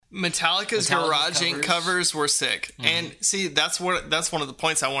Metallica's Garage Inc. covers were sick. Mm-hmm. And see, that's one of the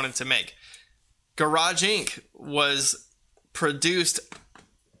points I wanted to make. Garage Inc. was produced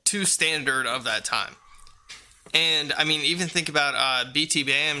to standard of that time. And, I mean, even think about BT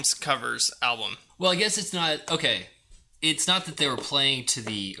Bam's covers album. Well, I guess it's not... Okay. It's not that they were playing to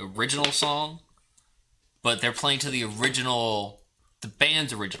the original song, but they're playing to the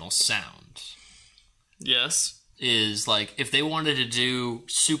band's original sound. Yes. Is like, if they wanted to do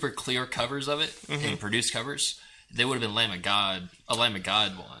super clear covers of it and produce covers, they would have been a Lamb of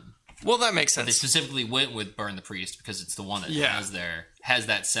God one. Well, that makes sense. But they specifically went with Burn the Priest because it's the one that has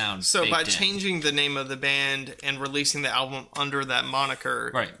that sound. So by changing the name of the band and releasing the album under that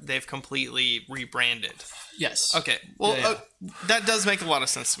moniker, they've completely rebranded. Yes. Okay. Well, that does make a lot of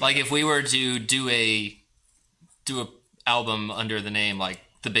sense to me. Like if we were to do a album under the name like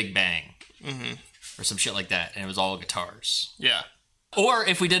The Big Bang or some shit like that, and it was all guitars. Yeah. Or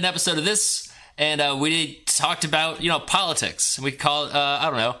if we did an episode of this and we talked about politics, and we could call it I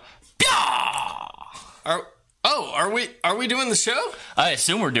don't know. Are we doing the show? I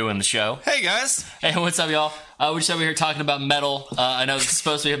assume we're doing the show. Hey guys. Hey, what's up, y'all? We're just over here talking about metal. I know it's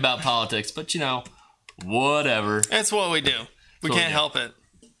supposed to be about politics, but whatever. That's what we do. We can't help it.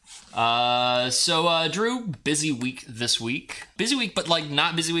 So Drew, busy week this week. Busy week, but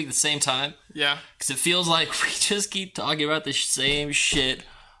not busy week at the same time. Yeah. Because it feels like we just keep talking about the same shit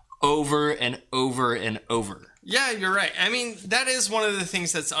over and over and over. Yeah, you're right. I mean, that is one of the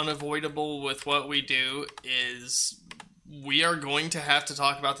things that's unavoidable with what we do is we are going to have to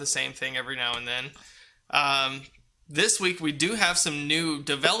talk about the same thing every now and then. This week, we do have some new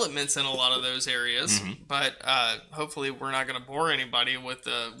developments in a lot of those areas, but hopefully we're not going to bore anybody with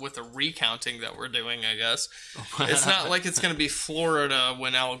the recounting that we're doing, I guess. It's not like it's going to be Florida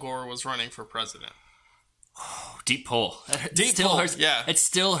when Al Gore was running for president. Deep pull. Deep pull, hurts, yeah. It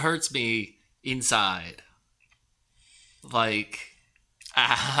still hurts me inside. I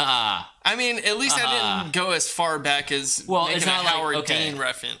mean, at least I didn't go as far back as making it's not a Howard Dean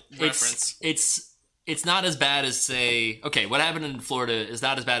reference. It's not as bad as, say... Okay, what happened in Florida is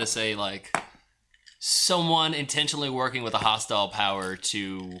not as bad as, say, someone intentionally working with a hostile power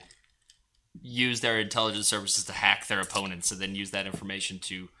to use their intelligence services to hack their opponents and then use that information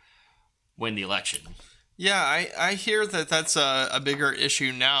to win the election. Yeah, I hear that that's a bigger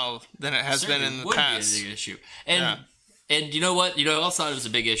issue now than it has been in the past. Be a big issue. And you know what? You know who else thought it was a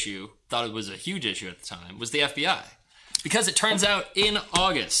big issue, thought it was a huge issue at the time, was the FBI. Because it turns out in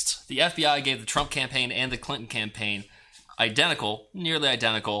August, the FBI gave the Trump campaign and the Clinton campaign nearly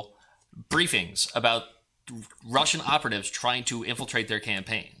identical briefings about Russian operatives trying to infiltrate their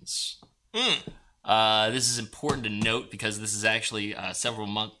campaigns. This is important to note because this is actually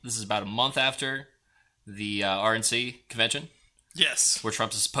this is about a month after the RNC convention. Yes. Where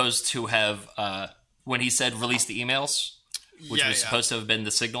Trump is supposed to have, when he said release the emails, which was supposed to have been the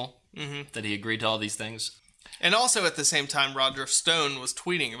signal that he agreed to all these things. And also at the same time, Roger Stone was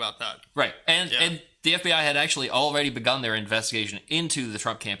tweeting about that. Right. And the FBI had actually already begun their investigation into the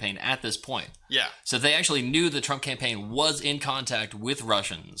Trump campaign at this point. Yeah. So they actually knew the Trump campaign was in contact with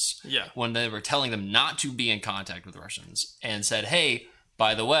Russians when they were telling them not to be in contact with Russians and said, hey,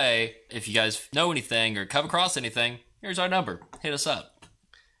 by the way, if you guys know anything or come across anything, here's our number. Hit us up.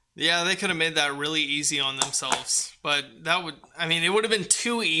 Yeah, they could have made that really easy on themselves, but it would have been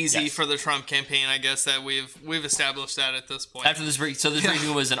too easy for the Trump campaign, I guess, that we've established that at this point. After this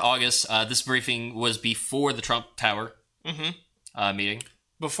briefing was in August. This briefing was before the Trump Tower meeting.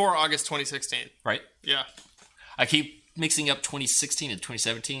 Before August 2016. Right. Yeah. I keep mixing up 2016 and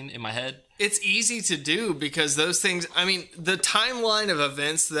 2017 in my head. It's easy to do because those things, the timeline of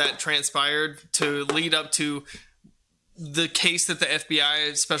events that transpired to lead up to the case that the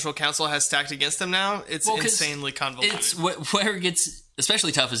FBI special counsel has stacked against them now, it's insanely convoluted. It's where it gets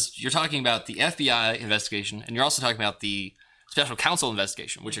especially tough is you're talking about the FBI investigation and you're also talking about the special counsel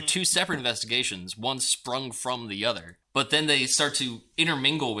investigation, which are two separate investigations, one sprung from the other. But then they start to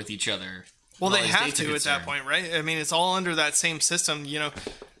intermingle with each other. Well, they have to at that point, right? It's all under that same system,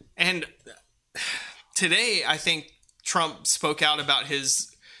 And today, I think Trump spoke out about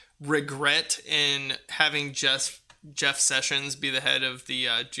his regret in having Jeff Sessions be the head of the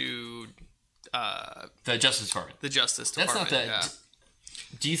the Justice Department. The Justice Department. That's not that.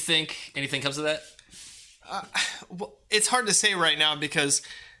 Yeah. Do you think anything comes of that? Well, it's hard to say right now because,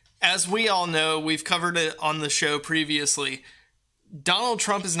 as we all know, we've covered it on the show previously. Donald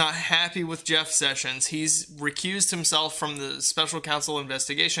Trump is not happy with Jeff Sessions. He's recused himself from the special counsel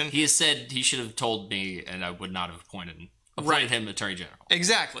investigation. He has said he should have told me, and I would not have appointed him Attorney General.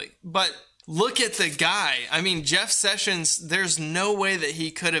 Exactly, but look at the guy. I mean, Jeff Sessions, there's no way that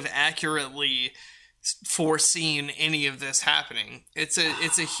he could have accurately foreseen any of this happening. It's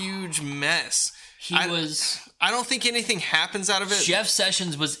a huge mess. I don't think anything happens out of it. Jeff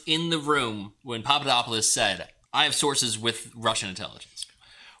Sessions was in the room when Papadopoulos said, I have sources with Russian intelligence.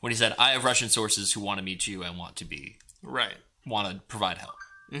 When he said, I have Russian sources who want to meet you and want to provide help.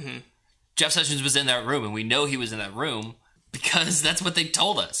 Mm-hmm. Jeff Sessions was in that room, and we know he was in that room because that's what they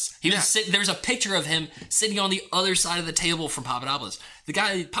told us. He was there's a picture of him sitting on the other side of the table from Papadopoulos.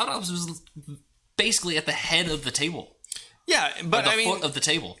 Papadopoulos was basically at the head of the table. Yeah, but at the foot of the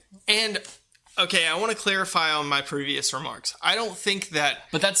table. And okay, I want to clarify on my previous remarks. I don't think that.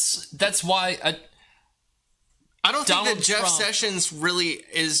 But that's why. I don't think that Jeff Sessions really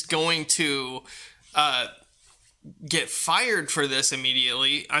is going to get fired for this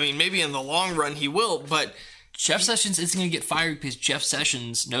immediately. I mean, maybe in the long run he will, but Jeff Sessions isn't going to get fired because Jeff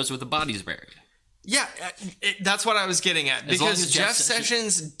Sessions knows where the body's buried. Yeah, that's what I was getting at. Because Jeff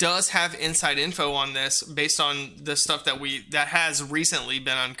Sessions does have inside info on this based on the stuff that has recently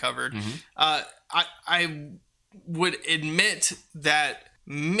been uncovered. Mm-hmm. I would admit that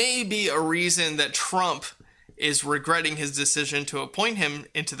maybe a reason that Trump is regretting his decision to appoint him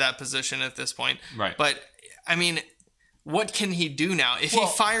into that position at this point. Right. But, I mean, what can he do now? If he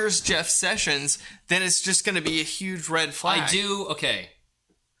fires Jeff Sessions, then it's just going to be a huge red flag.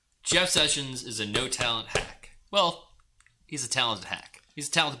 Jeff Sessions is a no-talent hack. Well, he's a talented hack. He's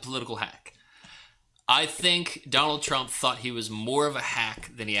a talented political hack. I think Donald Trump thought he was more of a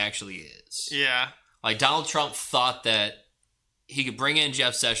hack than he actually is. Yeah. Like, Donald Trump thought that he could bring in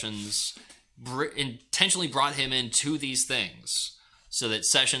Jeff Sessions, intentionally brought him into these things so that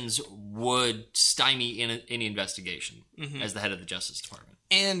Sessions would stymie any investigation as the head of the Justice Department.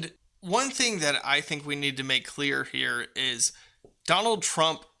 And one thing that I think we need to make clear here is Donald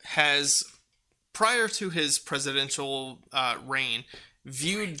Trump has, prior to his presidential reign,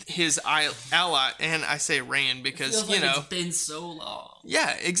 viewed his ally, and I say reign because, it's been so long.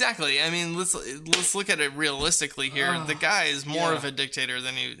 Yeah, exactly. I mean, let's look at it realistically here. The guy is more of a dictator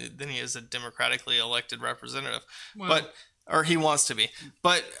than he is a democratically elected representative. Or he wants to be.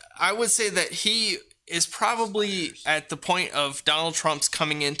 But I would say that he is probably at the point of Donald Trump's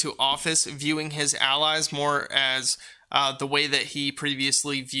coming into office viewing his allies more as the way that he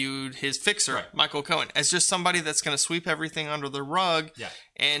previously viewed his fixer, Michael Cohen, as just somebody that's going to sweep everything under the rug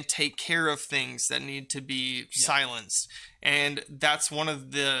and take care of things that need to be silenced. And that's one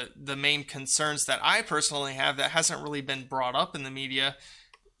of the main concerns that I personally have that hasn't really been brought up in the media.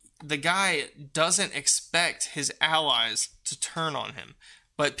 The guy doesn't expect his allies to turn on him.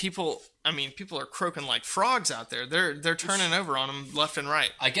 But people are croaking like frogs out there. They're turning over on him left and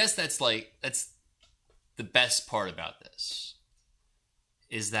right. I guess that's the best part about this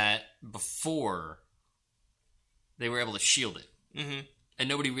is that before they were able to shield it, and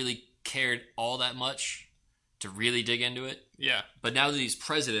nobody really cared all that much to really dig into it. Yeah. But now that he's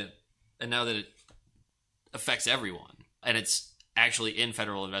president, and now that it affects everyone, and it's actually in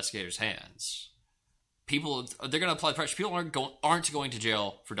federal investigators' hands, they're going to apply pressure. People aren't going to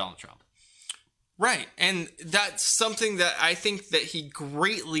jail for Donald Trump. Right, and that's something that I think that he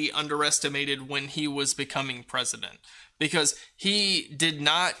greatly underestimated when he was becoming president, because he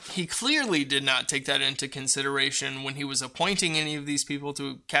clearly did not take that into consideration when he was appointing any of these people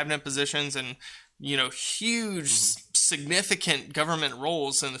to cabinet positions and, huge, significant government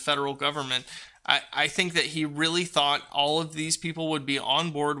roles in the federal government. I think that he really thought all of these people would be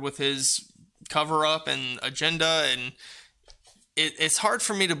on board with his cover-up and agenda, and it's hard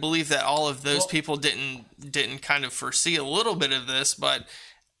for me to believe that all of those people didn't kind of foresee a little bit of this, but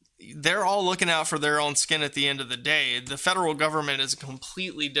they're all looking out for their own skin at the end of the day. The federal government is a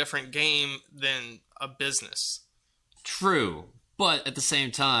completely different game than a business. True, but at the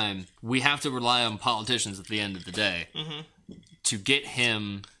same time, we have to rely on politicians at the end of the day to get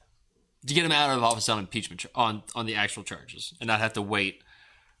him out of office on impeachment on the actual charges, and not have to wait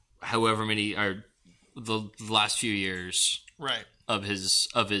however many are the last few years. Right. Of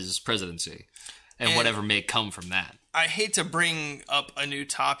his presidency and whatever may come from that. I hate to bring up a new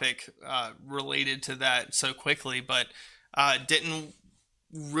topic related to that so quickly, but didn't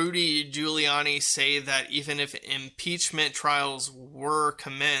Rudy Giuliani say that even if impeachment trials were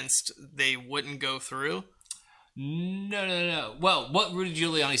commenced, they wouldn't go through? No. Well, what Rudy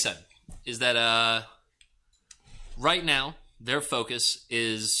Giuliani said is that right now their focus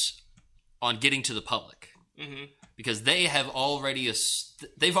is on getting to the public. Mm-hmm. Because they've already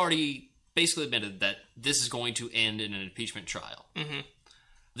basically admitted that this is going to end in an impeachment trial. Mm-hmm.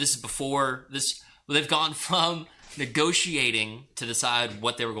 This is before this. They've gone from negotiating to decide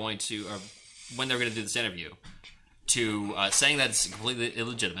what they were going to, or when they're going to do this interview, to saying that it's a completely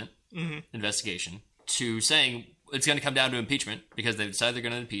illegitimate investigation, to saying it's going to come down to impeachment because they've decided they're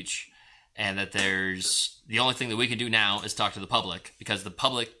going to impeach, and that the only thing that we can do now is talk to the public because the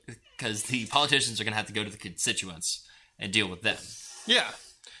politicians are going to have to go to the constituents and deal with them. Yeah.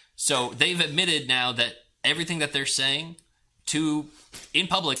 So they've admitted now that everything that they're saying in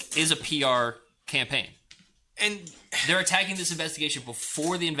public is a PR campaign. And they're attacking this investigation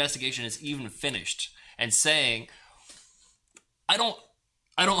before the investigation is even finished and saying, I don't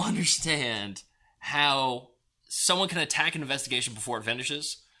understand how someone can attack an investigation before it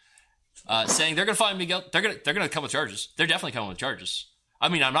finishes. Saying they're going to find me guilty. They're going to come with charges. They're definitely coming with charges. I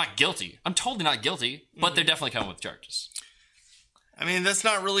mean, I'm not guilty. I'm totally not guilty, but they're definitely coming with charges. I mean, that's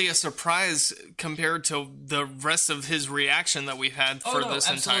not really a surprise compared to the rest of his reaction that we've had for this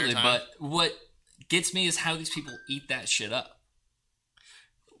entire time. But what gets me is how these people eat that shit up.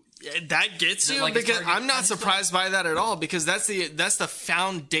 That gets you? Like, because I'm not surprised by that at all, because that's the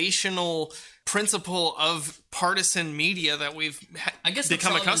foundational principle of partisan media that we've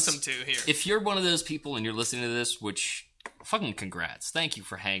become accustomed to here. If you're one of those people and you're listening to this, which fucking congrats. Thank you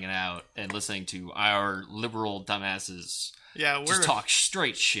for hanging out and listening to our liberal dumbasses just talk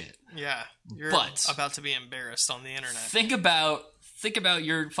straight shit. Yeah. You're about to be embarrassed on the internet. Think about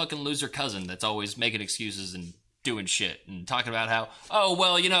your fucking loser cousin that's always making excuses and doing shit and talking about how, oh,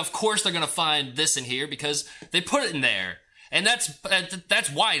 well, of course they're going to find this in here because they put it in there. And that's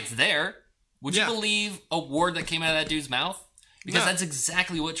why it's there. Would you believe a word that came out of that dude's mouth? Because that's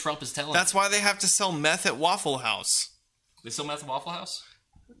exactly what Trump is telling. That's why they have to sell meth at Waffle House. They sell meth at Waffle House?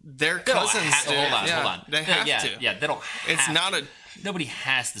 Their cousins do. Hold on. They have to. Yeah, they don't have It's not to. Nobody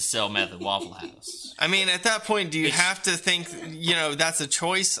has to sell meth at Waffle House. I mean, at that point, do you have to think, that's a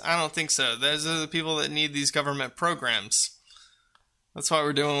choice? I don't think so. Those are the people that need these government programs. That's why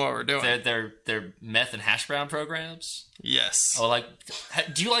we're doing what we're doing. They're meth and hash brown programs? Yes. Oh,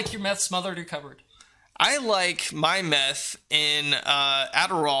 do you like your meth smothered or covered? I like my meth in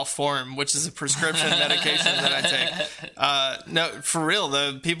Adderall form, which is a prescription medication that I take. No, for real,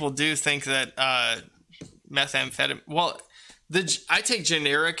 though, people do think that methamphetamine... Well, I take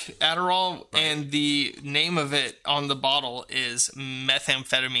generic Adderall, and the name of it on the bottle is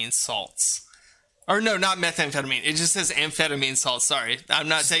methamphetamine salts. Or no, not methamphetamine. It just says amphetamine salts. Sorry. I'm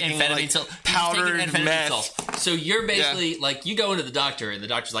not taking powdered meth. Salts. So you're basically you go into the doctor and the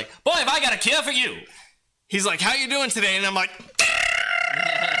doctor's like, boy, have I got a cure for you. He's like, how you doing today? And I'm like,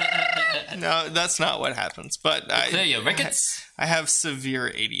 no, that's not what happens. But rickets? I have severe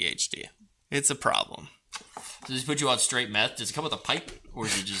ADHD. It's a problem. Does it put you on straight meth? Does it come with a pipe? Or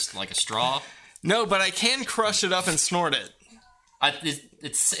is it just like a straw? No, but I can crush it up and snort it.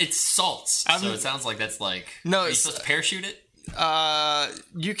 It's salts, so it sounds like that's like... No, are you supposed to parachute it?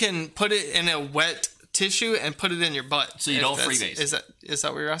 You can put it in a wet tissue and put it in your butt. So you don't freebase. Is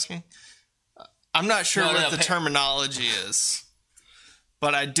that what you're asking? I'm not sure what the terminology is,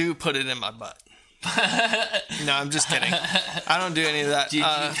 but I do put it in my butt. No, I'm just kidding. I don't do any of that. Do you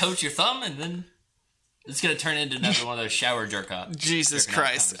coat your thumb and then... It's going to turn into another one of those shower jerk-off. Jesus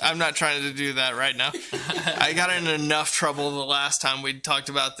Christ. I'm not trying to do that right now. I got in enough trouble the last time we talked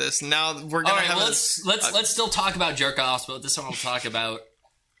about this. Now we're going to have... Let's still talk about jerk-offs, but this one we'll talk about...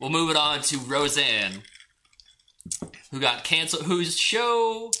 We'll move it on to Roseanne, who got canceled, whose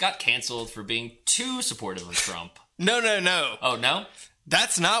show got canceled for being too supportive of Trump. No. Oh, no?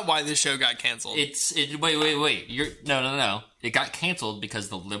 That's not why this show got canceled. Wait. No. It got canceled because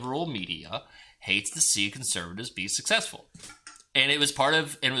the liberal media... hates to see conservatives be successful, and it was part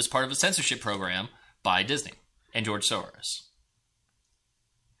of a censorship program by Disney and George Soros.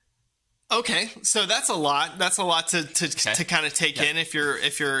 Okay, so that's a lot. That's a lot to kind of take in if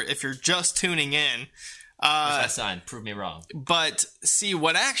you're just tuning in. What's that sign? Prove me wrong. But see,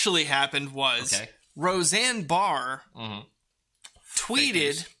 what actually happened was Roseanne Barr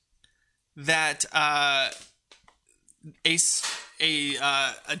tweeted that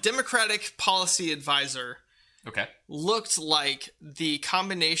a Democratic policy advisor looked like the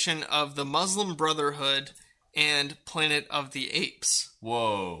combination of the Muslim Brotherhood and Planet of the Apes.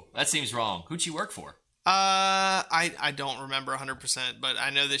 Whoa, that seems wrong. Who'd she work for? I don't remember 100%, but I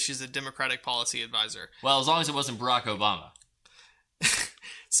know that she's a Democratic policy advisor. Well, as long as it wasn't Barack Obama.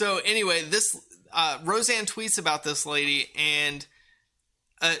 So anyway, this Roseanne tweets about this lady, and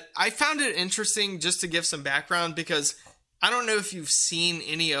I found it interesting just to give some background because I don't know if you've seen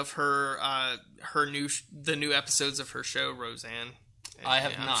any of her the new episodes of her show, Roseanne. I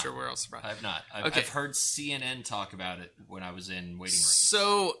have not. I'm sure we're all surprised. I have not. I've heard CNN talk about it when I was in waiting rooms.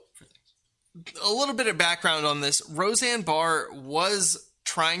 So, a little bit of background on this. Roseanne Barr was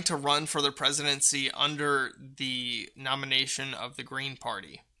trying to run for the presidency under the nomination of the Green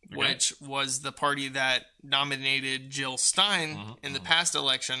Party, which was the party that nominated Jill Stein in the past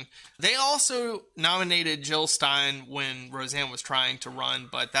election. They also nominated Jill Stein when Roseanne was trying to run,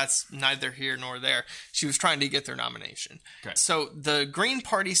 but that's neither here nor there. She was trying to get their nomination. Okay. So the Green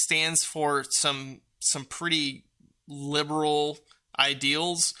Party stands for some pretty liberal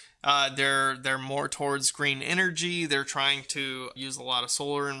ideals. They're more towards green energy. They're trying to use a lot of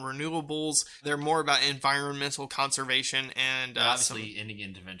solar and renewables. They're more about environmental conservation and obviously ending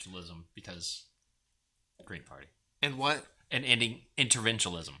interventionism, because Green Party. And what? And ending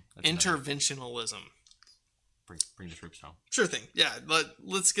interventionism. Interventionalism. Bring the troops home. Sure thing. Yeah,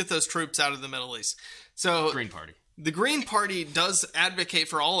 let's get those troops out of the Middle East. So Green Party. The Green Party does advocate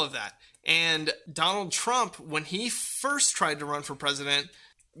for all of that. And Donald Trump, when he first tried to run for president,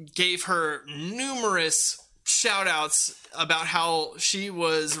 gave her numerous shout outs about how she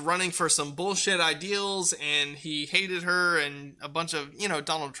was running for some bullshit ideals and he hated her and a bunch of,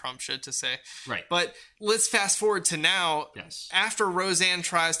 Donald Trump shit to say. Right. But let's fast forward to now. Yes. After Roseanne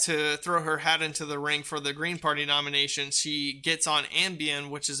tries to throw her hat into the ring for the Green Party nomination, she gets on Ambien,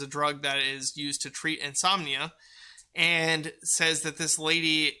 which is a drug that is used to treat insomnia, and says that this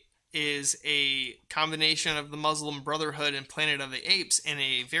lady is a combination of the Muslim Brotherhood and Planet of the Apes in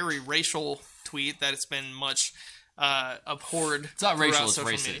a very racial tweet that it's been much abhorred. It's not racial, it's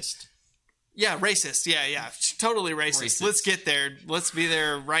racist. Media. Yeah, racist. Yeah. Totally racist. Let's get there. Let's be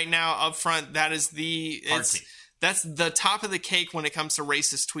there right now up front. That is that's the top of the cake when it comes to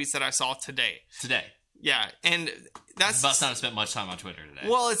racist tweets that I saw today. Yeah, and that's... I must not have spent much time on Twitter today.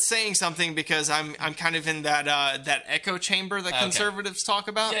 Well, it's saying something because I'm kind of in that echo chamber that conservatives talk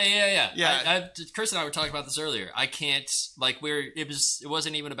about. Yeah. Chris and I were talking about this earlier. I can't... It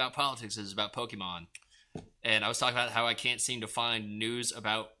wasn't even about politics. It was about Pokemon. And I was talking about how I can't seem to find news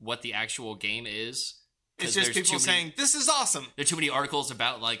about what the actual game is. It's just people saying, this is awesome. There are too many articles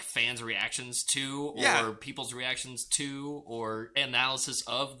about fans' reactions to, or people's reactions to, or analysis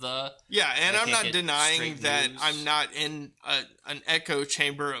of the... Yeah, and I'm not denying that I'm not in an echo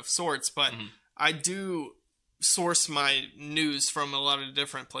chamber of sorts, but I do source my news from a lot of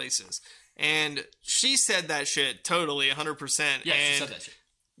different places. And she said that shit totally, 100%. Yeah, she said that shit.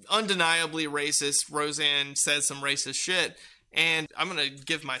 Undeniably racist. Roseanne said some racist shit. And I'm going to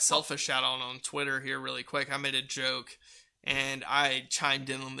give myself a shout out on Twitter here really quick. I made a joke and I chimed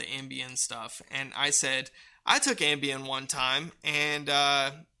in on the Ambien stuff. And I said, I took Ambien one time and,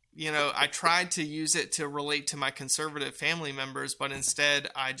 I tried to use it to relate to my conservative family members, but instead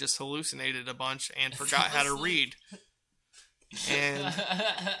I just hallucinated a bunch and forgot how to read. And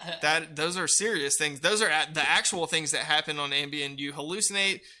those are serious things. Those are the actual things that happen on Ambien. You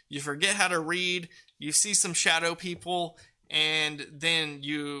hallucinate, you forget how to read, you see some shadow people, and then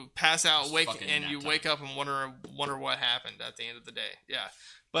you pass out, wake up and wonder what happened at the end of the day. Yeah.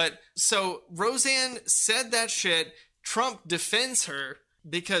 But so Roseanne said that shit. Trump defends her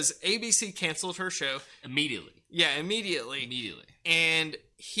because ABC canceled her show. Immediately. Yeah, immediately. And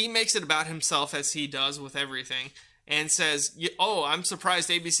he makes it about himself, as he does with everything, and says, I'm surprised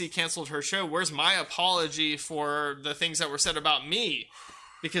ABC canceled her show. Where's my apology for the things that were said about me?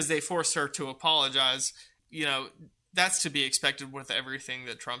 Because they forced her to apologize. That's to be expected with everything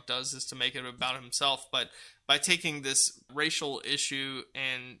that Trump does, is to make it about himself. But by taking this racial issue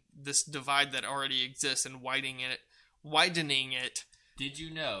and this divide that already exists and widening it. Did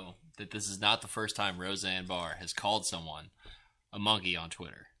you know that this is not the first time Roseanne Barr has called someone a monkey on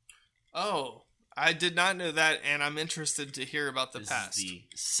Twitter? Oh, I did not know that, and I'm interested to hear about the past. This is the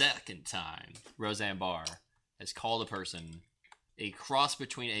second time Roseanne Barr has called a person a cross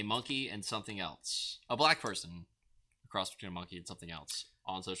between a monkey and something else. A black person. Cross between a monkey and something else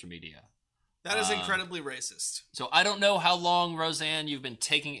on social media. That is incredibly racist. So I don't know how long, Roseanne, you've been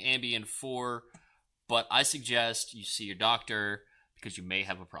taking Ambien for, but I suggest you see your doctor because you may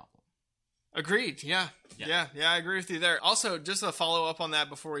have a problem. Agreed. Yeah, I agree with you there. Also, just a follow up on that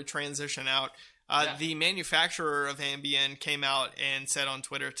before we transition out. The manufacturer of Ambien came out and said on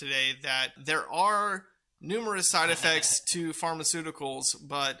Twitter today that there are numerous side effects to pharmaceuticals,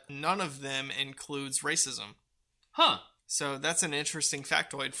 but none of them includes racism. Huh. So that's an interesting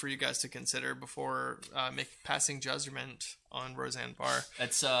factoid for you guys to consider before passing judgment on Roseanne Barr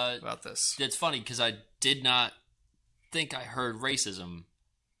about this. It's funny because I did not think I heard racism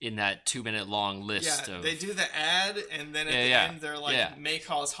in that 2-minute long list. Yeah, they do the ad, and then at the end they're like, may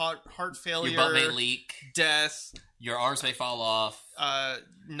cause heart failure, your butt may leak, death, your arms may fall off.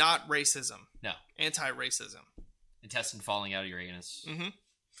 Not racism. No. Anti-racism. Intestine falling out of your anus. Mm-hmm.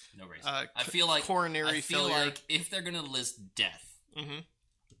 No racism. I feel like coronary failure. Like if they're gonna list death,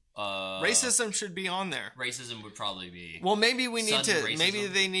 Racism should be on there. Racism would probably be. Well, maybe we need to. Sudden Maybe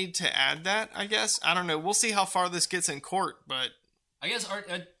racism. they need to add that. I guess I don't know. We'll see how far this gets in court, but I guess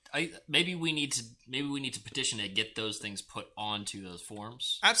maybe we need to petition to get those things put onto those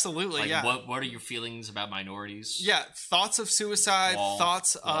forms. absolutely, Like, yeah. what are your feelings about minorities? Yeah, thoughts of suicide,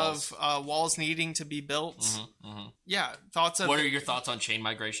 thoughts walls. of walls needing to be built. Yeah, thoughts of What are your thoughts on chain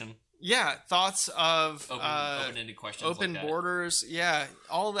migration? thoughts of Open-ended questions. open like that. borders. Yeah,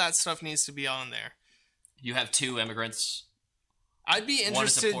 all that stuff needs to be on there. You have 2 immigrants. I'd be One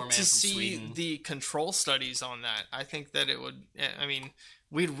is a interested poor man to from see Sweden. the control studies on that. I think that it would. I mean,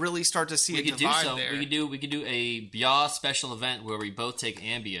 we'd really start to see We a could do divide some. there. We could do a BIA special event where we both take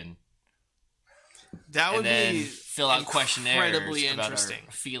Ambien That and would then be fill out questionnaires incredibly about interesting.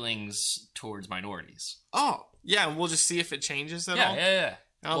 our feelings towards minorities. Oh, yeah, and we'll just see if it changes at all. Yeah.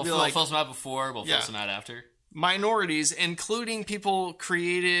 I'll be We'll like- fill some out before. We'll Yeah. fill some out after. Minorities, including people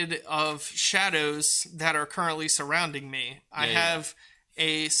created of shadows that are currently surrounding me. I Yeah. have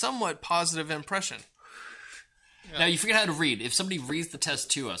a somewhat positive impression. Now you forget how to read. If somebody reads the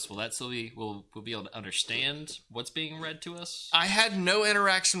test to us, will that still be? We'll be able to understand what's being read to us? I had no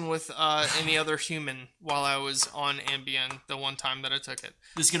interaction with any other human while I was on Ambien the one time that I took it.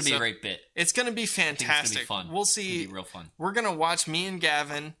 This is going to be So- a great bit. It's going to be I think it's fantastic. going to be fun. We'll It's gonna see. be real fun. We're going to watch me and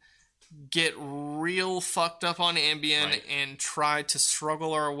Gavin get real fucked up on Ambien Right. and try to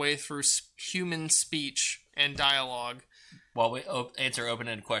struggle our way through human speech and dialogue, While we answer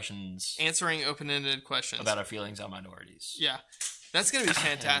open-ended questions answering open-ended questions. about our feelings on minorities. Yeah. That's going to be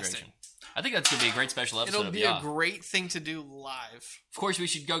fantastic. Immigration. I think that's going to be a great special episode It'll of be BIA. a great thing to do live. Of course, we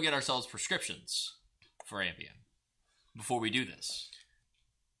should go get ourselves prescriptions for Ambien before we do this.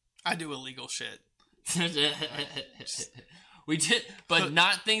 I do illegal shit. We did, but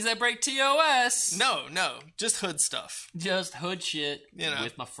not things that break TOS. No, just hood stuff. Just hood shit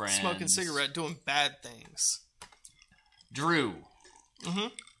with my friends. Smoking cigarette, doing bad things. Drew.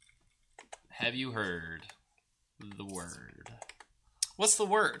 Have you heard the word? What's the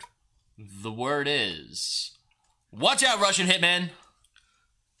word? The word is... Watch out, Russian hitmen!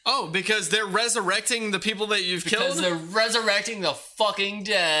 Oh, because they're resurrecting the people that you've Because killed? they're resurrecting the fucking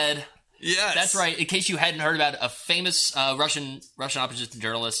dead. Yes. That's right. In case you hadn't heard about it, a famous Russian opposition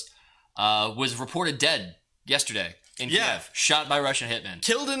journalist was reported dead yesterday in Kiev. Shot by Russian hitmen.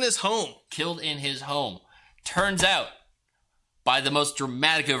 Killed in his home. Killed in his home. Turns out, by the most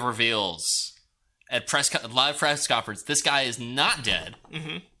dramatic of reveals at live press conference, this guy is not dead.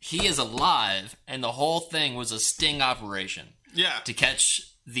 Mm-hmm. He is alive, and the whole thing was a sting operation Yeah. to catch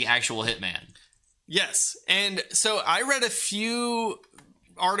the actual hitman. Yes. And so I read a few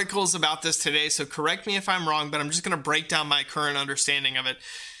articles about this today, so correct me if I'm wrong, but I'm just going to break down my current understanding of it.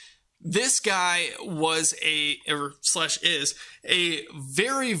 This guy was is a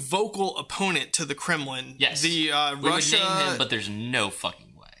very vocal opponent to the Kremlin. Yes. The We Russia, would name him, but there's no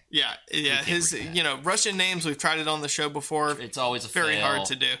fucking way. yeah. His bring that. Russian names, we've tried it on the show before. It's always a Very fail. hard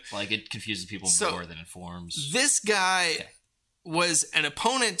to do. Like, it confuses people So, more than informs. This guy was an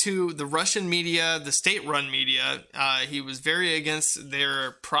opponent to the Russian media, the state-run media. He was very against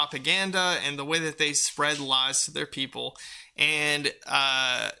their propaganda and the way that they spread lies to their people. And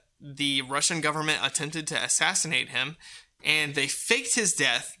the Russian government attempted to assassinate him, and they faked his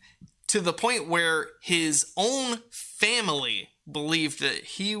death to the point where his own family believed that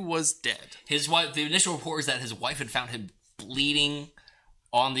he was dead. His wife. The initial report was that his wife had found him bleeding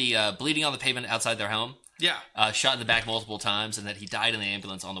on the pavement outside their home. Yeah. Shot in the back multiple times, and that he died in the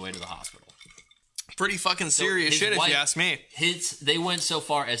ambulance on the way to the hospital. Pretty fucking serious his shit, if wife- you ask me. They went so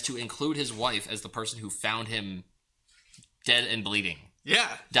far as to include his wife as the person who found him dead and bleeding. Yeah.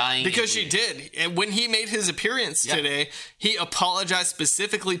 Dying Because and she did. And when he made his appearance today, he apologized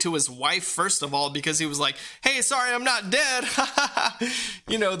specifically to his wife, first of all, because he was like, hey, sorry, I'm not dead.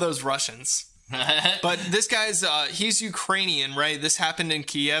 You know, those Russians. But this guy's, he's Ukrainian, right? This happened in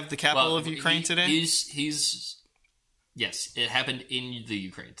Kiev, the capital of Ukraine today? Yes, it happened in the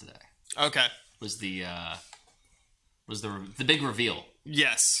Ukraine today. Okay. Was the big reveal,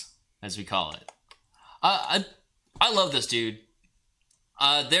 Yes. as we call it. I love this dude.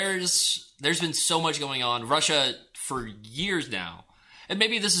 There's been so much going on. Russia for years now. And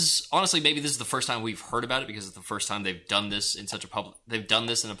maybe this is the first time we've heard about it because it's the first time they've done this in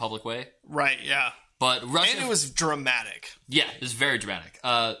a public way. Right, yeah. But Russia, And it was dramatic. yeah, it was very dramatic.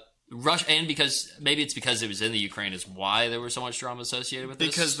 Russia, and because it was in the Ukraine is why there was so much drama associated with this.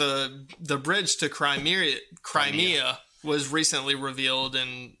 Because the bridge to Crimea was recently revealed,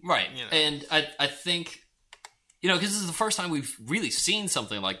 and right, you know. and I think You know, because this is the first time we've really seen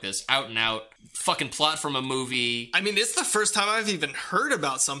something like this, out and out, fucking plot from a movie. I mean, it's the first time I've even heard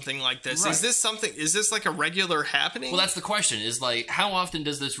about something like this. Right. Is this like a regular happening? Well, that's the question, is like, how often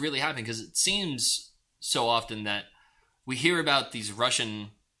does this really happen? Because it seems so often that we hear about these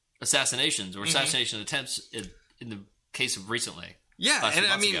Russian assassinations or assassination attempts in the case of recently. Yeah, and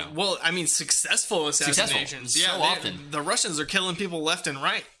I mean, successful assassinations. So often. The Russians are killing people left and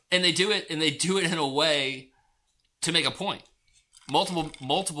right. And they do it in a way to make a point.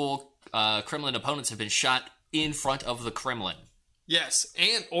 Multiple Kremlin opponents have been shot in front of the Kremlin. Yes,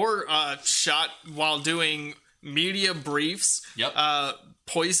 or shot while doing media briefs. Yep.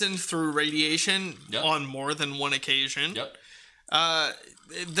 Poisoned through radiation on more than one occasion. Yep.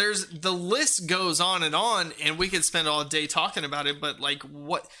 The list goes on, and we could spend all day talking about it. But like,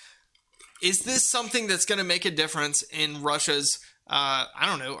 what is this something that's going to make a difference in Russia's? I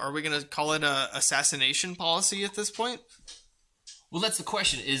don't know. Are we going to call it a assassination policy at this point? Well, that's the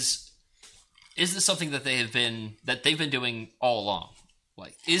question. Is this something that they've been doing all along?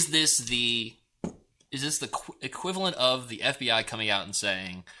 Like, is this the equivalent of the FBI coming out and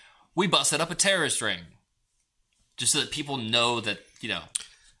saying, we busted up a terrorist ring, just so that people know that, you know,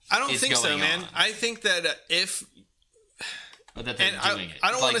 I don't think so, man. on. I think that if or that they're doing it,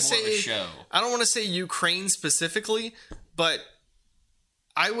 I don't want to say show. I don't want to say Ukraine specifically, but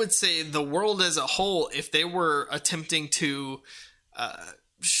I would say the world as a whole, if they were attempting to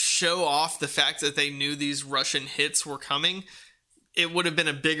show off the fact that they knew these Russian hits were coming, it would have been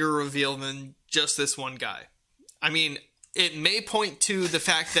a bigger reveal than just this one guy. I mean, it may point to the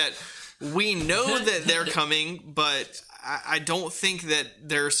fact that we know that they're coming, but I don't think that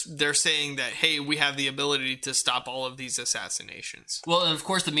they're saying that, hey, we have the ability to stop all of these assassinations. Well, and of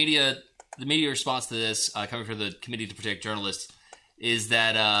course, the media response to this, coming from the Committee to Protect Journalists, is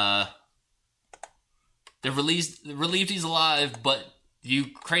that they're relieved he's alive, but the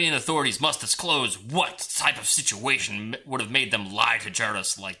Ukrainian authorities must disclose what type of situation would have made them lie to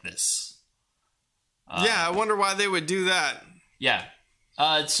journalists like this. Yeah, I wonder why they would do that. Yeah.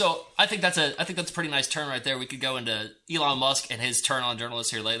 So I think that's a pretty nice turn right there. We could go into Elon Musk and his turn on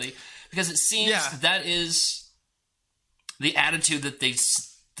journalists here lately, because it seems that is the attitude that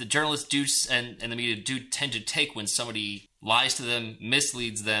the journalists do and the media do tend to take when somebody lies to them,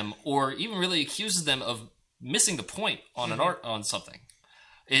 misleads them, or even really accuses them of missing the point on on something.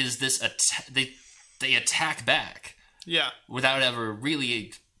 Is this they attack back? Yeah, without ever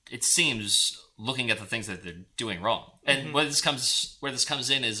really, it seems, looking at the things that they're doing wrong. And where this comes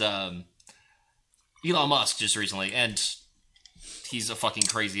in is Elon Musk just recently, and he's a fucking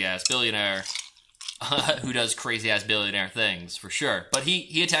crazy ass billionaire who does crazy ass billionaire things for sure. But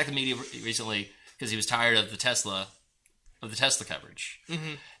he attacked the media recently because he was tired of the Tesla coverage.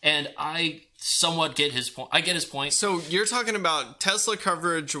 And I somewhat get his point. I get his point. So you're talking about Tesla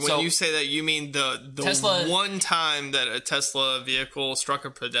coverage when you say that, you mean the Tesla, one time that a Tesla vehicle struck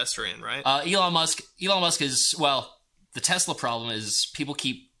a pedestrian, right? Elon Musk is, well, the Tesla problem is people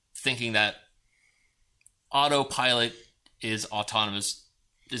keep thinking that autopilot is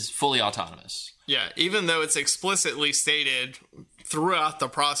fully autonomous. Yeah, even though it's explicitly stated throughout the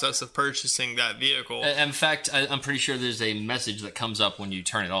process of purchasing that vehicle. In fact, I'm pretty sure there's a message that comes up when you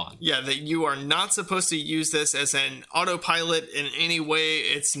turn it on. Yeah, that you are not supposed to use this as an autopilot in any way.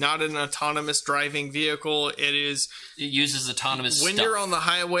 It's not an autonomous driving vehicle. It uses autonomous when stuff. You're on the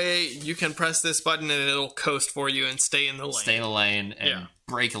highway, you can press this button and it'll coast for you and stay in the lane. Stay in the lane and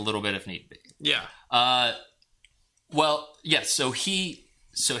brake a little bit if need be. Yeah. Well, yes, so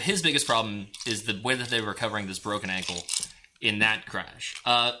his biggest problem is the way that they were covering this broken ankle in that crash.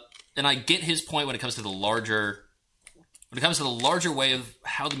 And I get his point when it comes to the larger way of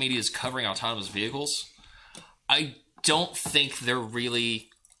how the media is covering autonomous vehicles. I don't think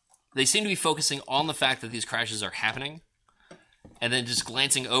they seem to be focusing on the fact that these crashes are happening, and then just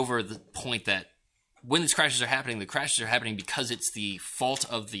glancing over the point that when these crashes are happening, the crashes are happening because it's the fault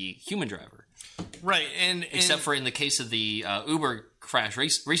of the human driver. Right, except for in the case of the Uber crash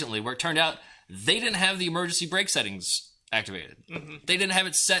recently, where it turned out they didn't have the emergency brake settings activated. They didn't have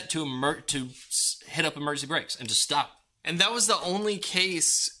it set to hit up emergency brakes and to stop. And that was the only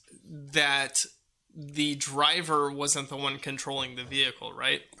case that the driver wasn't the one controlling the vehicle,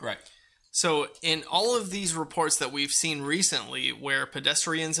 right? Right. So in all of these reports that we've seen recently where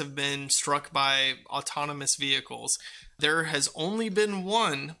pedestrians have been struck by autonomous vehicles, there has only been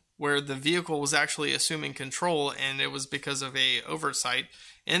one where the vehicle was actually assuming control, and it was because of a oversight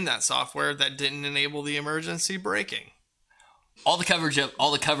in that software that didn't enable the emergency braking. All the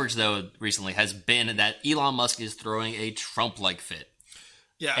coverage though recently has been that Elon Musk is throwing a Trump-like fit.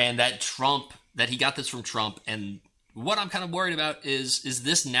 Yeah. And that he got this from Trump. And what I'm kind of worried about is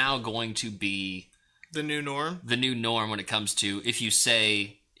this now going to be the new norm? The new norm when it comes to if you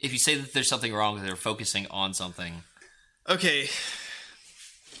say that there's something wrong with they're focusing on something. Okay.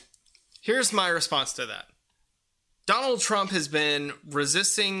 Here's my response to that. Donald Trump has been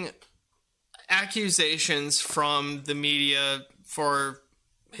resisting accusations from the media for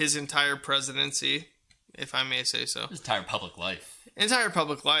his entire presidency, if I may say so. His entire public life.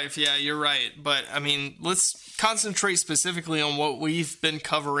 Yeah, you're right. But, I mean, let's concentrate specifically on what we've been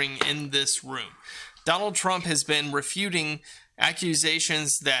covering in this room. Donald Trump has been refuting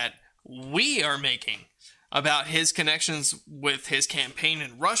accusations that we are making about his connections with his campaign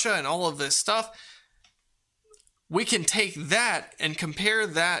in Russia and all of this stuff. We can take that and compare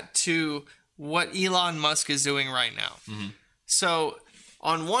that to what Elon Musk is doing right now. Mm-hmm. So,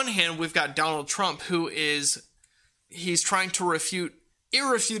 on one hand, we've got Donald Trump, he's trying to refute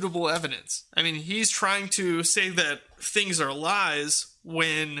irrefutable evidence. I mean, he's trying to say that things are lies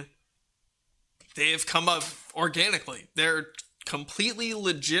when they have come up organically. They're completely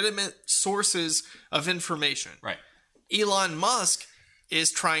legitimate sources of information. Right. Elon Musk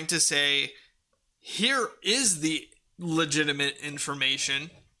is trying to say, here is the legitimate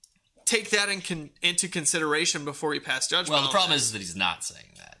information. Take that into consideration before you pass judgment. Well, the problem is that he's not saying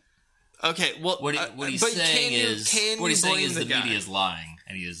that. Okay, well, what he's saying is the media is lying,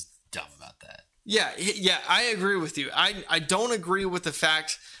 and he is dumb about that. Yeah, I agree with you. I don't agree with the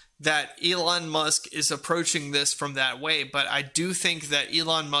fact that Elon Musk is approaching this from that way, but I do think that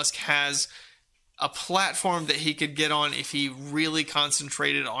Elon Musk has a platform that he could get on if he really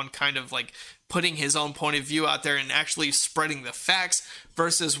concentrated on kind of like putting his own point of view out there and actually spreading the facts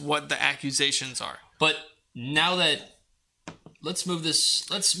versus what the accusations are. But now that let's move this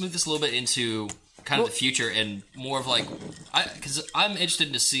a little bit into kind of the future and more of like, because I'm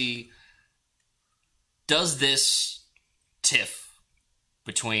interested to see, does this tiff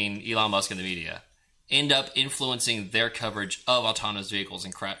between Elon Musk and the media end up influencing their coverage of autonomous vehicles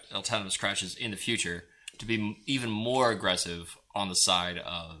and autonomous crashes in the future to be even more aggressive on the side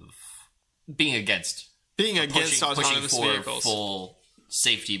of being against autonomous vehicles, full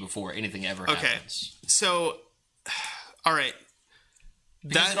safety before anything ever happens. So, all right,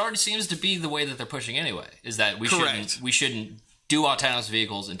 because it already seems to be the way that they're pushing anyway. Is that we shouldn't do autonomous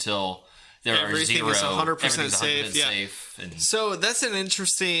vehicles until everything is 100% safe. Yeah. Safe and so that's an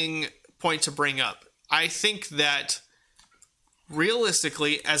interesting point to bring up. I think that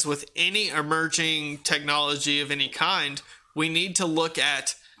realistically, as with any emerging technology of any kind, we need to look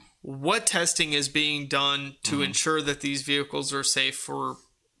at what testing is being done to ensure that these vehicles are safe for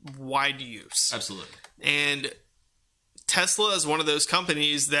wide use. Absolutely. And Tesla is one of those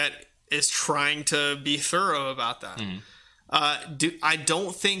companies that is trying to be thorough about that. I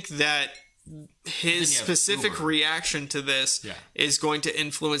don't think that his specific reaction to this is going to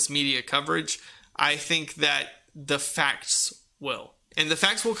influence media coverage. I think that the facts will. And the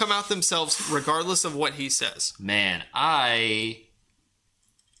facts will come out themselves regardless of what he says. Man, I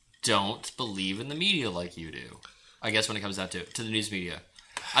don't believe in the media like you do. I guess when it comes down to the news media.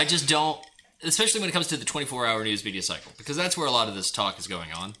 I just don't, especially when it comes to the 24-hour news media cycle, because that's where a lot of this talk is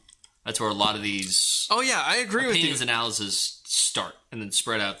going on. That's where a lot of these I agree with you. Opinions analysis start and then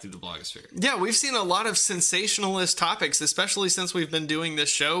spread out through the blogosphere. Yeah, we've seen a lot of sensationalist topics, especially since we've been doing this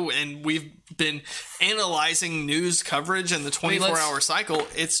show and we've been analyzing news coverage and the 24-hour cycle.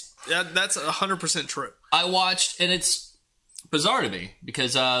 That's 100% true. I watched, and it's bizarre to me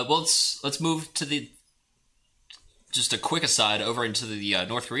because let's move to just a quick aside over into the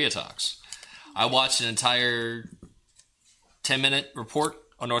North Korea talks. I watched an entire 10-minute report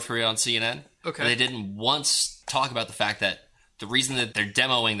on North Korea on CNN. Okay. They didn't once talk about the fact that the reason that they're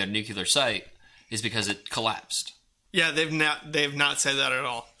demoing their nuclear site is because it collapsed. Yeah, they've not said that at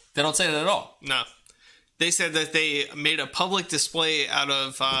all. They don't say that at all. No. They said that they made a public display out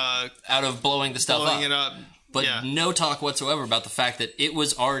of blowing the stuff blowing it up. But no talk whatsoever about the fact that it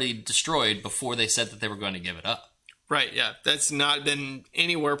was already destroyed before they said that they were going to give it up. Right, yeah. That's not been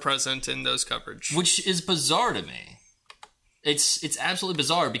anywhere present in those coverage. Which is bizarre to me. It's absolutely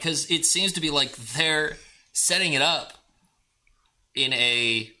bizarre because it seems to be like they're setting it up in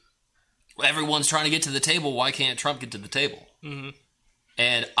everyone's trying to get to the table. Why can't Trump get to the table? Mm-hmm.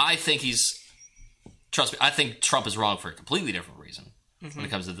 And I think trust me, I think Trump is wrong for a completely different reason when it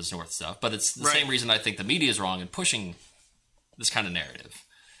comes to this North stuff. But it's the same reason I think the media is wrong in pushing this kind of narrative,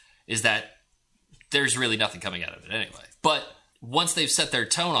 is that there's really nothing coming out of it anyway. But once they've set their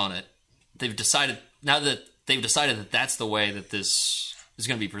tone on it, they've decided that that's the way that this is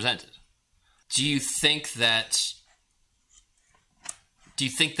going to be presented. Do you think that do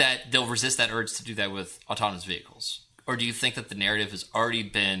you think that they'll resist that urge to do that with autonomous vehicles? Or do you think that the narrative has already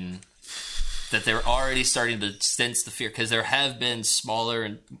been that they're already starting to sense the fear? Because there have been smaller,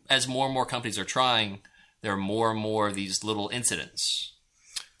 and as more and more companies are trying, there are more and more of these little incidents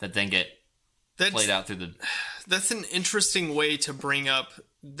that then get played out through the... That's an interesting way to bring up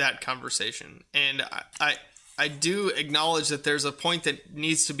that conversation. And I do acknowledge that there's a point that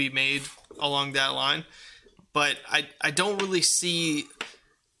needs to be made along that line. But I don't really see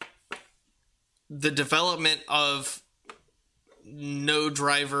the development of no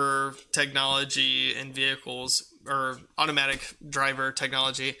driver technology in vehicles or automatic driver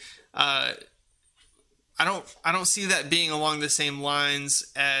technology. I don't see that being along the same lines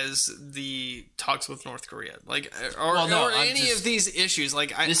as the talks with North Korea, like or any of these issues.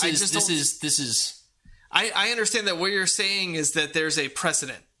 Like I understand that what you're saying is that there's a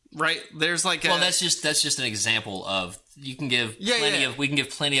precedent. Right, there's like that's just an example of we can give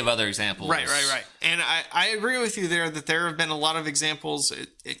plenty of other examples. Right, and I agree with you there that there have been a lot of examples,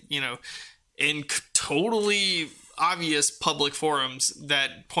 in totally obvious public forums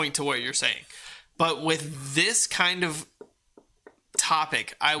that point to what you're saying. But with this kind of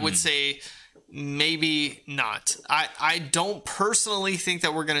topic, I would say maybe not. I don't personally think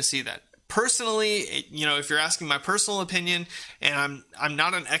that we're going to see that. Personally, if you're asking my personal opinion, and I'm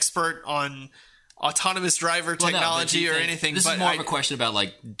not an expert on autonomous driver technology or anything. This is more of a question about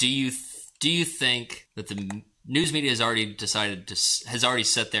like, do you think that the news media has already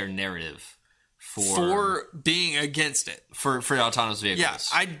set their narrative for being against it for autonomous vehicles?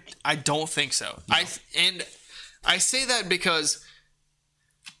 Yeah, I don't think so. No. I say that because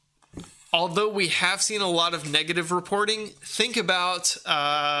although we have seen a lot of negative reporting, think about,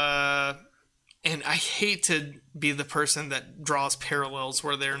 and I hate to be the person that draws parallels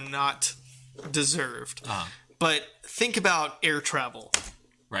where they're not deserved, but think about air travel.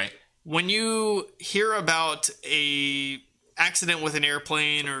 Right. When you hear about a accident with an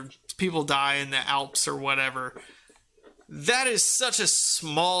airplane or people die in the Alps or whatever, that is such a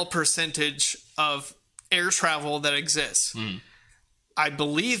small percentage of air travel that exists. I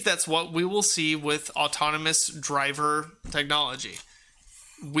believe that's what we will see with autonomous driver technology.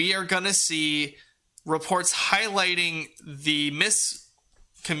 We are going to see reports highlighting the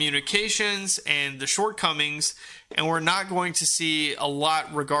miscommunications and the shortcomings, and we're not going to see a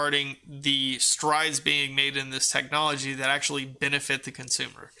lot regarding the strides being made in this technology that actually benefit the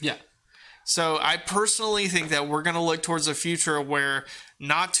consumer. Yeah. So I personally think that we're going to look towards a future where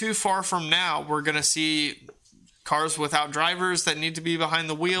not too far from now, we're going to see cars without drivers that need to be behind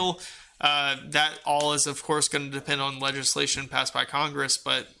the wheel. That all is, of course, going to depend on legislation passed by Congress,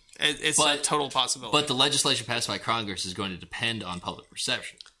 but it's a total possibility. But the legislation passed by Congress is going to depend on public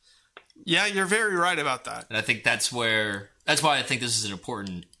perception. Yeah, you're very right about that. And I think that's why I think this is an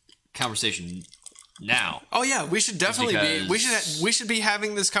important conversation now. Oh yeah, we should definitely we should be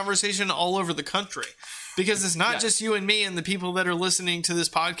having this conversation all over the country. Because it's not just you and me and the people that are listening to this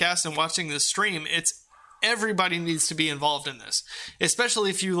podcast and watching this stream. It's everybody needs to be involved in this,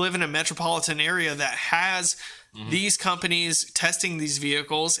 especially if you live in a metropolitan area that has these companies testing these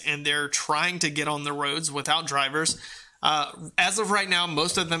vehicles and they're trying to get on the roads without drivers. As of right now,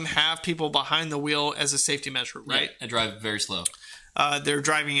 most of them have people behind the wheel as a safety measure, right? Yeah, and drive very slow. They're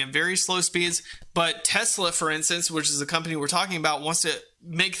driving at very slow speeds. But Tesla, for instance, which is the company we're talking about, wants to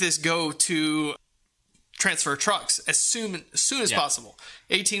make this go to transfer trucks as soon as possible.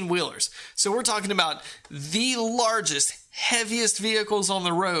 18-wheelers. So we're talking about the largest, heaviest vehicles on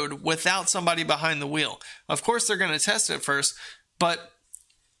the road without somebody behind the wheel. Of course, they're going to test it first, but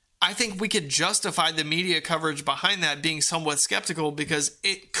I think we could justify the media coverage behind that being somewhat skeptical because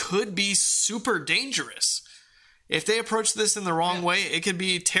it could be super dangerous. If they approach this in the wrong way, it could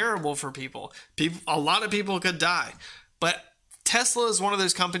be terrible for people. A lot of people could die. But Tesla is one of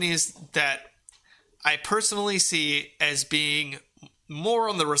those companies that I personally see as being more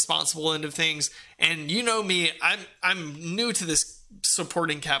on the responsible end of things. And you know me, I'm new to this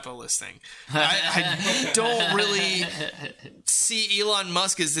supporting capitalist thing. I don't really see Elon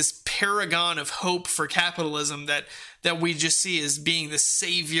Musk as this paragon of hope for capitalism that we just see as being the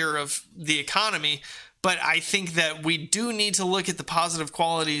savior of the economy. But I think that we do need to look at the positive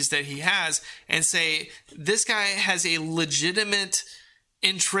qualities that he has and say, this guy has a legitimate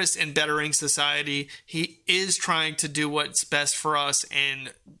interest in bettering society. He is trying to do what's best for us,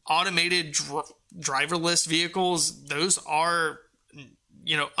 and automated driverless vehicles, those are,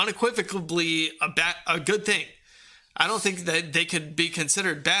 unequivocally a good thing. I don't think that they could be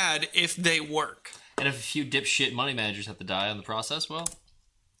considered bad if they work. And if a few dipshit money managers have to die in the process, well,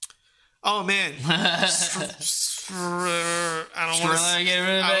 Oh man, I don't want to.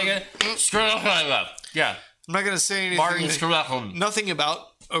 Yeah, I'm not going to say anything. Nothing about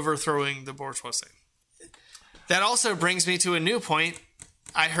overthrowing the bourgeoisie. That also brings me to a new point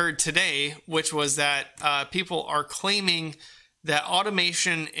I heard today, which was that people are claiming that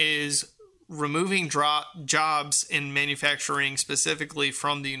automation is removing jobs in manufacturing, specifically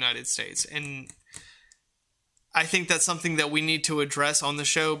from the United States. And I think that's something that we need to address on the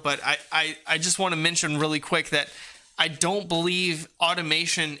show. But I just want to mention really quick that I don't believe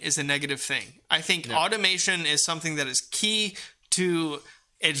automation is a negative thing. I think automation is something that is key to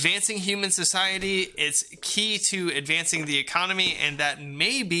advancing human society. It's key to advancing the economy, and that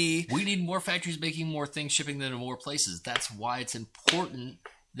maybe we need more factories making more things, shipping them to more places. That's why it's important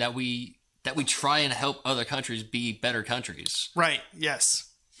that we try and help other countries be better countries. Right. Yes.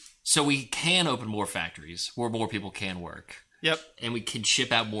 So we can open more factories where more people can work. Yep. And we can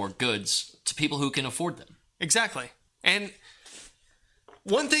ship out more goods to people who can afford them. Exactly. And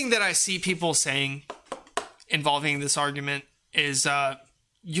one thing that I see people saying involving this argument is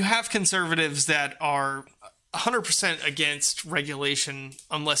you have conservatives that are 100% against regulation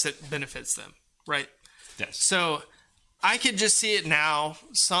unless it benefits them, right? Yes. So I could just see it now.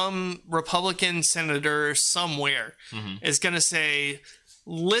 Some Republican senator somewhere is going to say,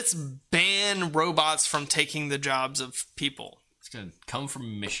 let's ban robots from taking the jobs of people. It's going to come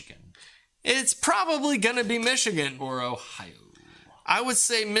from Michigan. It's probably going to be Michigan. Or Ohio. I would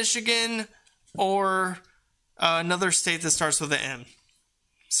say Michigan or another state that starts with an M.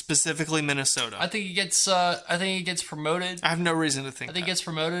 Specifically Minnesota. I think it gets promoted. I have no reason to think it gets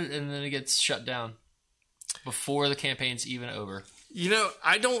promoted and then it gets shut down before the campaign's even over. You know,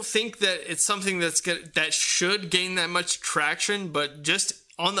 I don't think that it's something that should gain that much traction, but just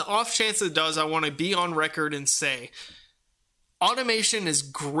on the off chance it does, I want to be on record and say automation is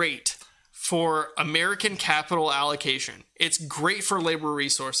great for American capital allocation. It's great for labor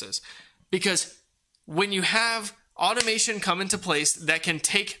resources because when you have automation come into place that can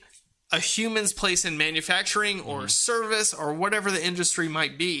take a human's place in manufacturing or service or whatever the industry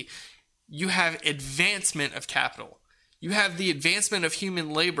might be, you have advancement of capital. You have the advancement of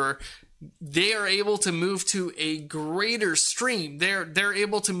human labor. They are able to move to a greater stream. They're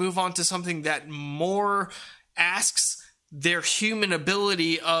able to move on to something that more asks their human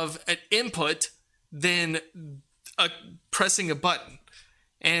ability of an input than pressing a button.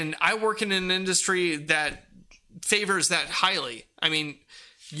 And I work in an industry that favors that highly. I mean,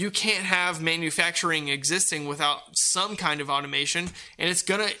 you can't have manufacturing existing without some kind of automation, and it's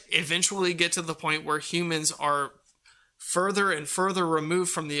going to eventually get to the point where humans are further and further removed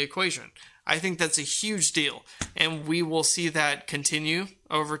from the equation. I think that's a huge deal, and we will see that continue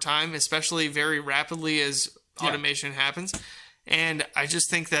over time, especially very rapidly as automation happens. And I just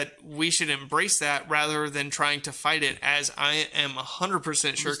think that we should embrace that rather than trying to fight it, as I am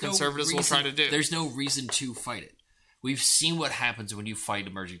 100% sure conservatives will try to do. There's no reason to fight it. We've seen what happens when you fight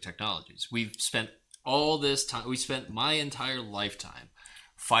emerging technologies. We've spent all this time, we spent my entire lifetime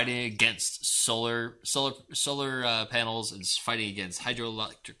fighting against solar panels and fighting against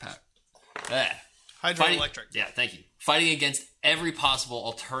hydroelectric power. Hydroelectric. Yeah, thank you. Fighting against every possible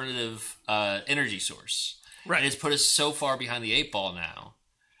alternative energy source. Right. And it's put us so far behind the eight ball now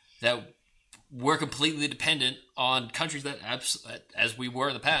that we're completely dependent on countries that, as we were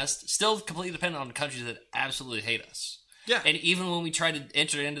in the past, still completely dependent on countries that absolutely hate us. Yeah. And even when we try to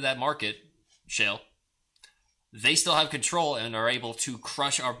enter into that market, shale, they still have control and are able to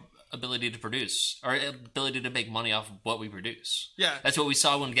crush our ability to produce, our ability to make money off of what we produce. Yeah. That's what we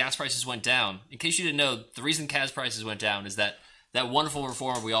saw when gas prices went down. In case you didn't know, the reason gas prices went down is that wonderful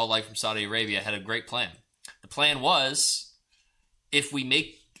reformer we all like from Saudi Arabia had a great plan. The plan was, if we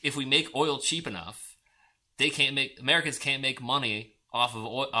make oil cheap enough, Americans can't make money off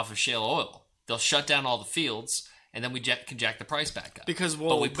of shale oil. They'll shut down all the fields, and then we can jack the price back up because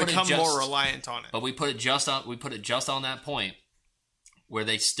we'll become more reliant on it. But we put it just on that point where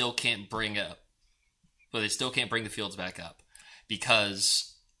they still can't bring the fields back up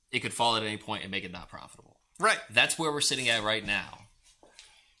because it could fall at any point and make it not profitable. Right. That's where we're sitting at right now.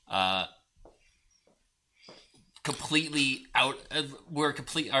 Completely out.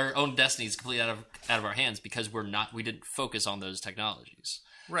 Our own destiny is completely out of our hands because we didn't focus on those technologies.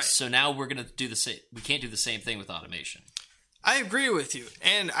 Right. So now we're going to do the same. We can't do the same thing with automation. I agree with you.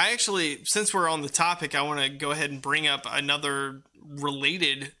 And I actually, since we're on the topic, I want to go ahead and bring up another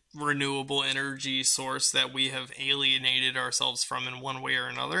related renewable energy source that we have alienated ourselves from in one way or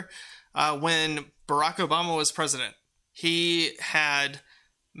another. When Barack Obama was president, he had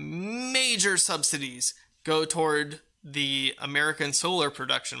major subsidies go toward the American solar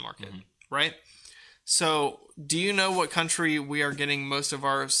production market. Mm-hmm. right? So, do you know what country we are getting most of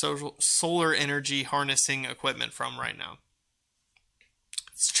our solar energy harnessing equipment from right now?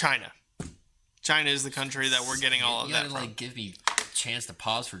 It's China. China is the country that we're getting all of that from. Like, give me a chance to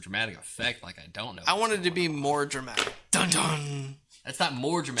pause for dramatic effect like I don't know. I wanted to be more dramatic. Dun dun! That's not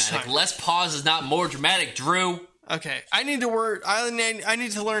more dramatic. China. Less pause is not more dramatic, Drew. Okay, I need to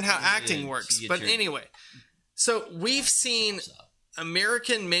learn how acting works. But anyway, so we've seen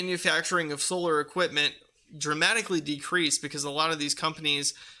American manufacturing of solar equipment dramatically decrease because a lot of these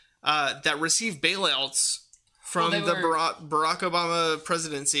companies that receive bailouts from the Barack Obama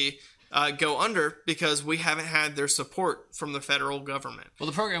presidency go under because we haven't had their support from the federal government. Well,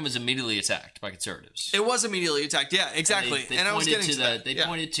 the program was immediately attacked by conservatives. It was immediately attacked. Yeah, exactly. They I was getting to that. They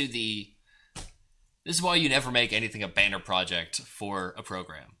pointed to the... This is why you never make anything a banner project for a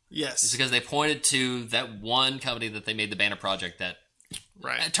program. Yes. It's because they pointed to that one company that they made the banner project that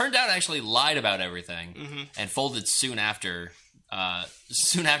it turned out actually lied about everything and folded soon after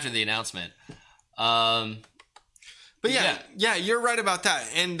the announcement. But yeah, you're right about that.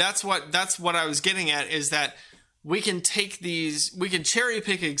 And that's what I was getting at is that we can cherry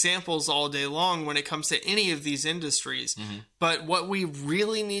pick examples all day long when it comes to any of these industries. But what we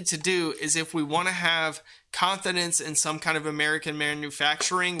really need to do is if we want to have confidence in some kind of American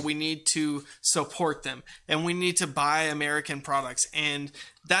manufacturing, we need to support them and we need to buy American products. And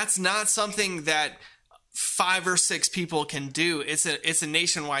that's not something that 5 or 6 people can do. It's a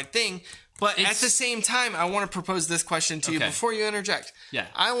nationwide thing. But at the same time, I want to propose this question to you before you interject. Yeah.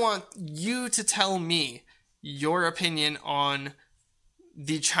 I want you to tell me your opinion on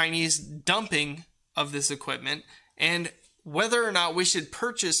the Chinese dumping of this equipment and whether or not we should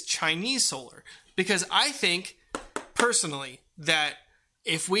purchase Chinese solar. Because I think, personally, that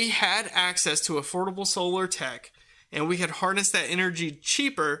if we had access to affordable solar tech and we could harness that energy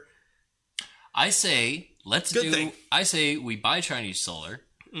cheaper... I say we buy Chinese solar...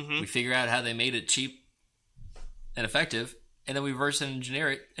 We figure out how they made it cheap and effective, and then we reverse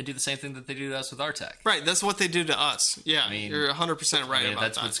engineer it and do the same thing that they do to us with our tech. Right, that's what they do to us. Yeah, you're 100% right about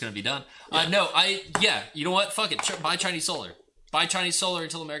that's that. What's going to be done. You know what? Fuck it. Buy Chinese solar. Buy Chinese solar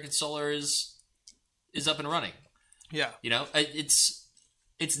until American solar is up and running. Yeah. You know, it's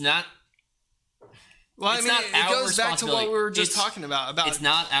not... Well, it goes back to what we were just talking about. It's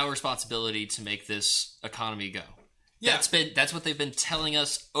not our responsibility to make this economy go. Yeah. That's what they've been telling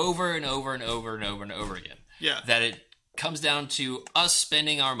us over and over and over and over and over again. Yeah. That it comes down to us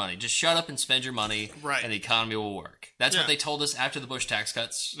spending our money. Just shut up and spend your money, and the economy will work. That's what they told us after the Bush tax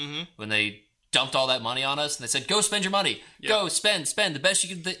cuts, when they dumped all that money on us, and they said, go spend your money. Yep. Go, spend. The best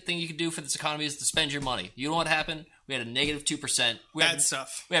thing you can do for this economy is to spend your money. You know what happened? We had a negative 2%. We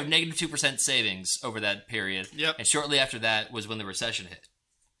have negative 2% savings over that period. Yep. And shortly after that was when the recession hit.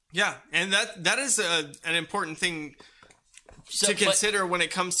 Yeah, and that is an important thing to consider when it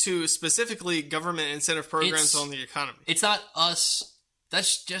comes to specifically government incentive programs on the economy. It's not us.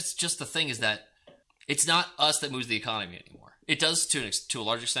 That's just the thing is that it's not us that moves the economy anymore. It does to a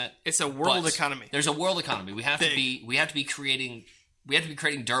large extent. It's a world economy. There's a world economy. We have to be creating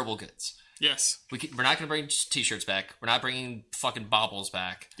durable goods. Yes. We're not going to bring t-shirts back. We're not bringing fucking baubles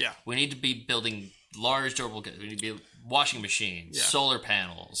back. Yeah. We need to be building large durable goods. We need to be washing machines, solar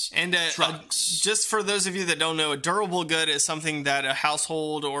panels, and trucks. Just for those of you that don't know, a durable good is something that a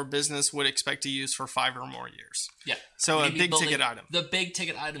household or business would expect to use for 5 or more years. Yeah. So a big ticket item. The big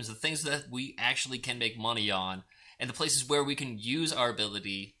ticket items, the things that we actually can make money on, and the places where we can use our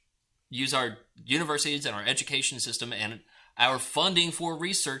ability, use our universities and our education system and our funding for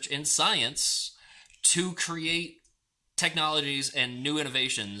research in science to create technologies and new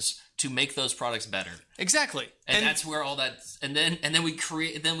innovations to make those products better. Exactly. And that's where all that and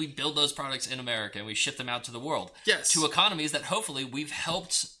then we build those products in America and we ship them out to the world. Yes. To economies that hopefully we've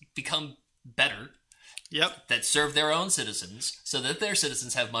helped become better. Yep. That serve their own citizens so that their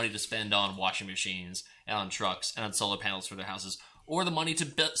citizens have money to spend on washing machines and on trucks and on solar panels for their houses, or the money to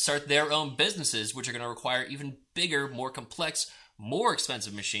start their own businesses, which are going to require even bigger, more complex, more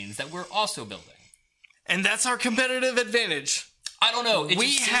expensive machines that we're also building. And that's our competitive advantage. I don't know.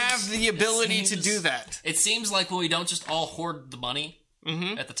 We have the ability to do that. It seems like when we don't just all hoard the money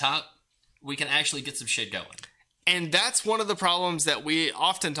at the top, we can actually get some shit going. And that's one of the problems that we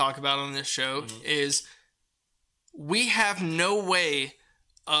often talk about on this show is we have no way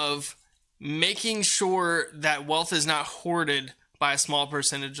of making sure that wealth is not hoarded by a small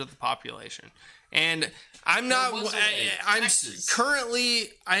percentage of the population. And I'm not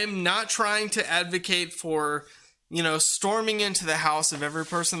trying to advocate for, storming into the house of every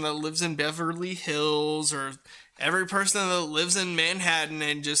person that lives in Beverly Hills or every person that lives in Manhattan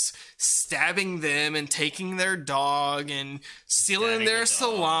and just stabbing them and taking their dog and stealing Stabbing their the dog.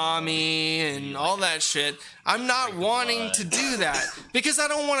 salami and all that shit. I'm not wanting blood. to do that because I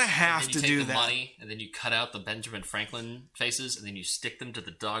don't want to have And to you take do the that. money, and then you cut out the Benjamin Franklin faces, and then you stick them to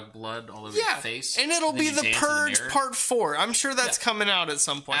the dog blood all over Yeah, your face. and it'll then be you the dance in Purge mirror. Part 4. I'm sure that's coming out at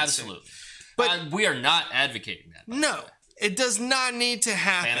some point soon. Absolutely. But- we are not advocating that. by the No, way. it does not need to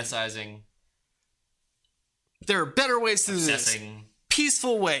happen. Fantasizing, There are better ways to do this. obsessing,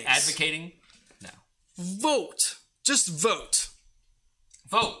 Peaceful ways. advocating. No. Vote. Just vote.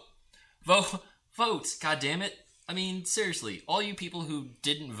 Vote. Vote. Vote. God damn it. I mean, seriously, all you people who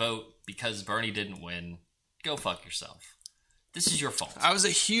didn't vote because Bernie didn't win, go fuck yourself. This is your fault. I was a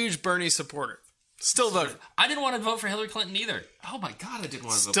huge Bernie supporter. Still voted. I didn't want to vote for Hillary Clinton either. Oh my god, I didn't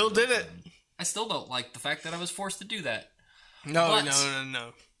want to vote Still for did Hillary it. Clinton. I still don't like the fact that I was forced to do that. No, But-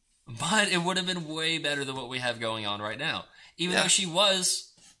 no. But it would have been way better than what we have going on right now. Even Yeah. though she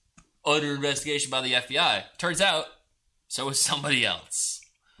was under investigation by the FBI. Turns out, so was somebody else.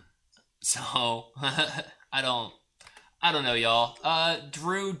 So, I don't know, y'all.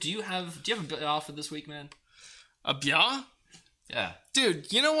 Drew, do you have a bit off for this week, man? A bia? Yeah.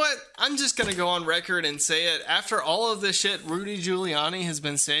 Dude, you know what? I'm just going to go on record and say it. After all of the shit Rudy Giuliani has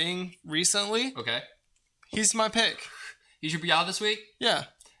been saying recently, Okay. he's my pick. He's your beyond this week? Yeah.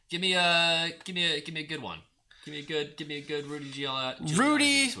 Give me a good one. Give me a good Rudy Giuliani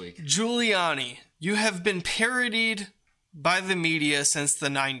Rudy this week. Giuliani, you have been parodied by the media since the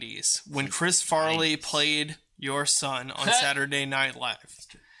 90s when Chris Farley played your son on Saturday Night Live.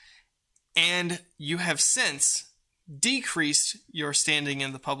 And you have since decreased your standing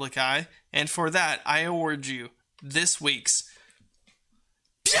in the public eye, and for that, I award you this week's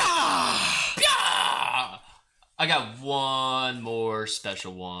Pya! Yeah! I got one more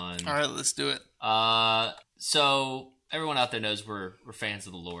special one. All right, let's do it. So everyone out there knows we're fans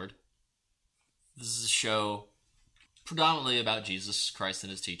of the Lord. This is a show predominantly about Jesus Christ and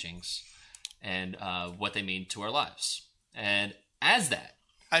his teachings and what they mean to our lives. And as that,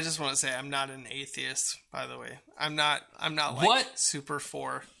 I just want to say I'm not an atheist, by the way. I'm not like What? super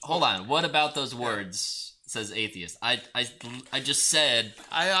for. hold on, what about those words? It says atheist. I just said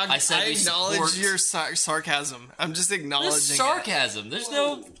I said we acknowledge support- your sarcasm. I'm just acknowledging there's it. sarcasm. There's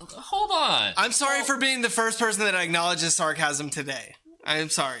no. Hold on. I'm sorry for being the first person that acknowledges sarcasm today. I am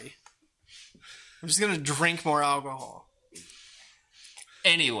sorry. I'm just gonna drink more alcohol.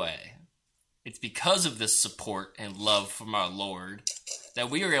 Anyway, it's because of this support and love from our Lord that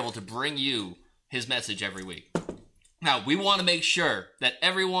we are able to bring you his message every week. Now, we want to make sure that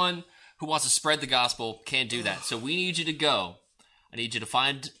everyone who wants to spread the gospel can do that. So we need you to go. I need you to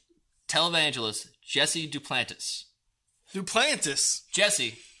find televangelist Jesse Duplantis. Duplantis.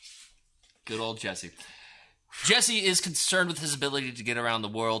 Jesse. Good old Jesse. Jesse is concerned with his ability to get around the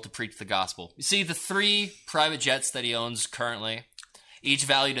world to preach the gospel. You see, the 3 private jets that he owns currently, each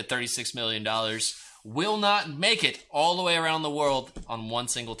valued at $36 million, will not make it all the way around the world on one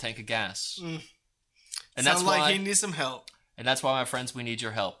single tank of gas. And that's Sound like why, you need some help. and that's why, my friends, we need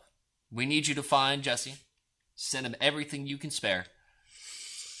your help. We need you to find Jesse, send him everything you can spare,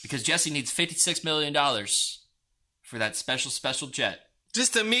 because Jesse needs $56 million for that special jet.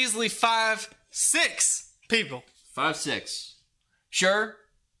 Just a measly 5-6 people. 5'6". Sure,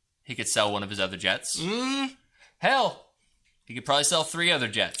 he could sell one of his other jets. Hell, he could probably sell 3 other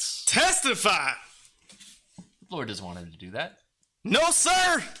jets. Testify. The Lord doesn't want him to do that. No,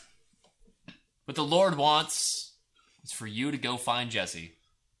 sir. What the Lord wants is for you to go find Jesse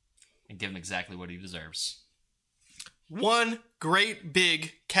and give him exactly what he deserves. One great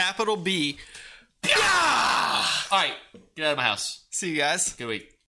big capital B. All right, get out of my house. See you guys. Good week.